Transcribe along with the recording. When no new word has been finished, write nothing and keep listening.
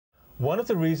One of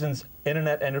the reasons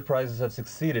internet enterprises have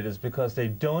succeeded is because they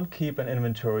don't keep an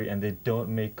inventory and they don't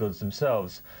make goods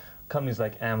themselves. Companies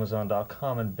like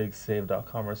Amazon.com and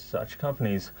BigSave.com are such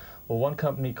companies. Well, one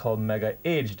company called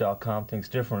MegaAge.com thinks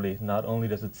differently. Not only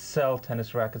does it sell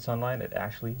tennis rackets online, it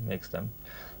actually makes them.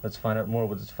 Let's find out more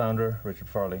with its founder, Richard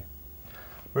Farleigh.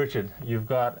 Richard, you've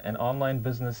got an online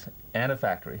business and a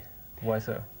factory. Why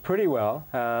so? Pretty well.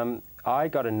 I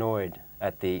got annoyed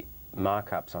at the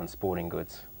markups on sporting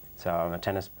goods. So I'm a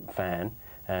tennis fan,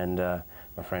 and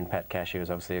my friend Pat Cash,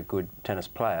 was obviously a good tennis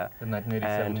player. The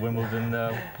 1987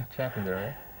 Wimbledon champion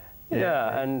there, right?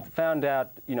 Yeah, and found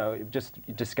out, just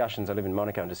discussions, I live in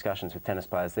Monaco, and discussions with tennis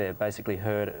players there, basically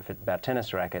heard about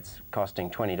tennis rackets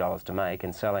costing $20 to make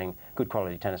and selling, good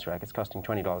quality tennis rackets costing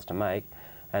 $20 to make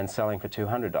and selling for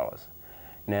 $200.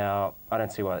 Now, I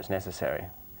don't see why that's necessary.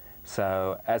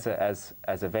 So as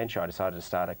a venture, I decided to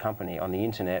start a company on the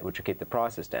internet which will keep the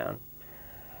prices down,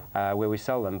 where we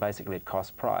sell them basically at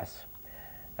cost price.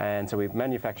 And so we're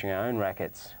manufacturing our own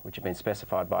rackets, which have been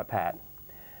specified by Pat,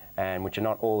 and which are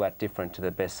not all that different to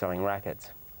the best-selling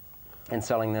rackets, and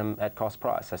selling them at cost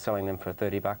price. So selling them for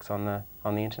 $30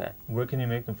 on the internet. Where can you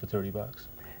make them for $30?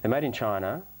 They're made in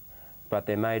China, but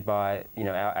they're made by,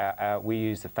 we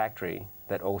use the factory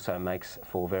that also makes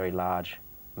for very large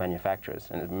manufacturers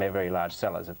and very large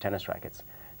sellers of tennis rackets.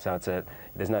 So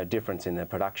there's no difference in the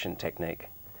production technique.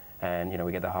 And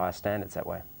we get the highest standards that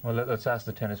way. Well, let's ask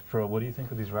the tennis pro. What do you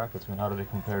think of these rackets? I mean, how do they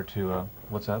compare to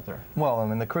what's out there? Well, I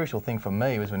mean, the crucial thing for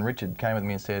me was when Richard came with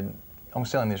me and said, "I'm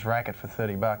selling this racket for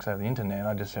 $30 over the internet."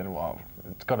 I just said, "Well,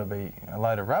 it's got to be a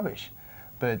load of rubbish."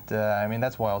 But I mean,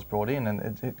 that's why I was brought in,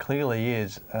 and it clearly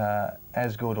is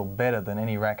as good or better than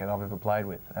any racket I've ever played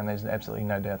with, and there's absolutely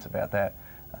no doubts about that.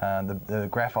 The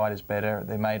graphite is better.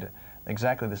 They're made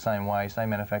exactly the same way, same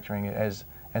manufacturing as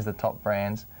the top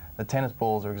brands. The tennis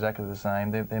balls are exactly the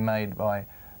same. They're made by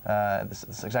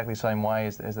exactly the same way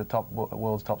as the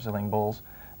world's top-selling balls,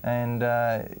 and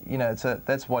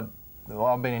that's what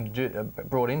I've been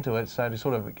brought into it. So to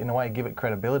sort of, in a way, give it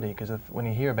credibility, because when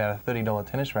you hear about a $30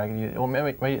 tennis racket, you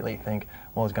immediately think,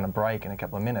 well, it's going to break in a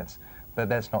couple of minutes. But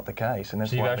that's not the case, and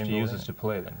that's so you why actually use this to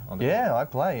play then? On the yeah, I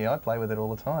play. I play with it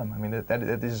all the time. I mean,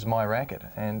 this is my racket,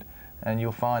 and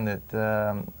you'll find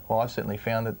that. Well, I've certainly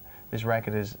found that this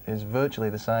racket is virtually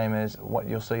the same as what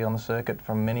you'll see on the circuit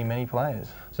from many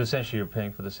players. So essentially, you're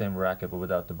paying for the same racket, but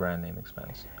without the brand name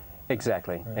expense.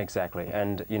 Exactly, right. Exactly.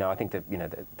 And I think that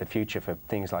the future for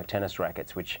things like tennis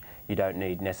rackets, which you don't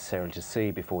need necessarily to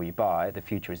see before you buy, the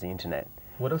future is the internet.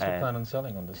 What else do you plan on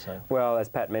selling on this site? Well, as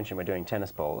Pat mentioned, we're doing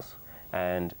tennis balls.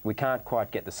 And we can't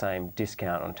quite get the same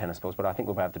discount on tennis balls, but I think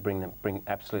we'll be able to bring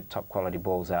absolute top quality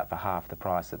balls out for half the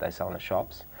price that they sell in the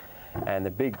shops. And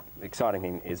the big exciting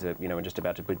thing is that we're just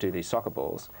about to do these soccer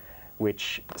balls,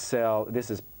 which sell.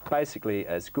 This is basically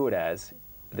as good as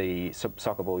the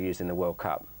soccer ball used in the World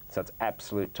Cup. So it's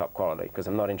absolute top quality, because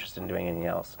I'm not interested in doing anything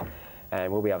else.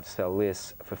 And we'll be able to sell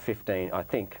this for 15, I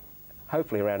think,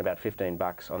 hopefully around about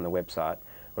 $15 on the website,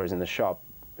 whereas in the shop,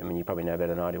 I mean, you probably know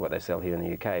better than I do what they sell here in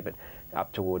the UK, but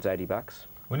up towards $80.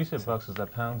 When you say bucks, is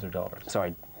that pounds or dollars?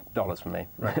 Sorry, dollars for me.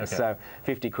 Right, okay. So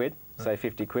 50 quid, say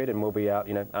 50 quid, and we'll be out,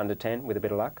 under 10 with a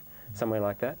bit of luck, somewhere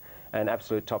like that, and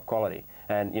absolute top quality.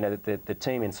 And the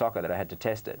team in soccer that I had to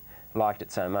test it liked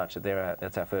it so much that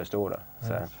that's our first order.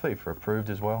 So it's FIFA approved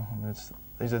as well. I mean,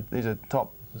 these are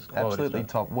top, absolutely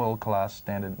top world-class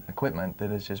standard equipment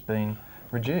that has just been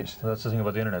reduced. Well, that's the thing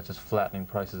about the internet, it's just flattening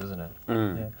prices, isn't it?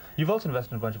 Mm. Yeah. You've also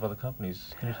invested in a bunch of other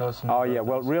companies. Can you tell us some more about yeah,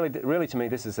 well, really to me,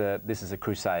 this is a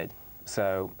crusade.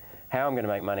 So how I'm going to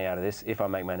make money out of this, if I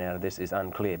make money out of this, is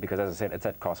unclear, because as I said, it's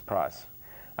at cost price.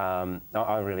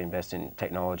 I really invest in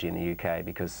technology in the UK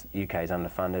because the UK is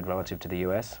underfunded relative to the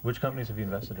US. Which companies have you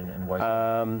invested in, and why?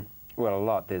 Well, a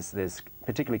lot. There's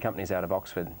particularly companies out of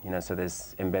Oxford. So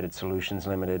there's Embedded Solutions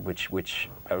Limited, which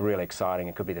are really exciting.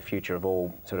 It could be the future of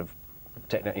all sort of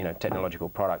technological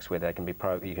products, where they can be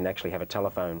you can actually have a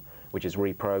telephone which is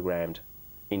reprogrammed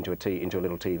into a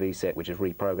little TV set, which is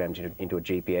reprogrammed into a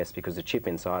GPS, because the chip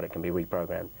inside it can be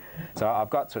reprogrammed. So I've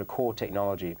got sort of core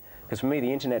technology, because for me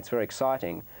the internet's very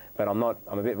exciting, but I'm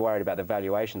a bit worried about the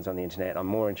valuations on the internet. I'm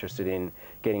more interested in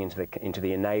getting into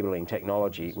the enabling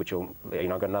technology, which will, I've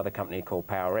got another company called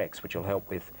PowerX, which will help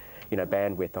with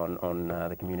bandwidth on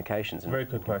the communications. Very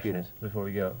quick question before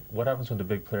we go. What happens when the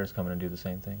big players come in and do the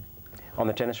same thing? On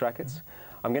the tennis rackets?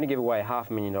 I'm going to give away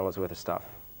 $500,000 worth of stuff.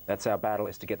 That's our battle,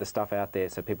 is to get the stuff out there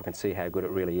so people can see how good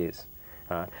it really is.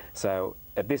 So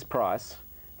at this price,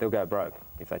 they'll go broke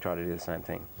if they try to do the same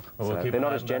thing. Well, so they're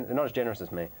not as generous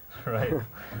as me. Right.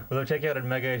 Well, check you out at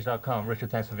MegaAge.com.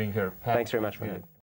 Richard, thanks for being here. Pat, thanks very much for having me.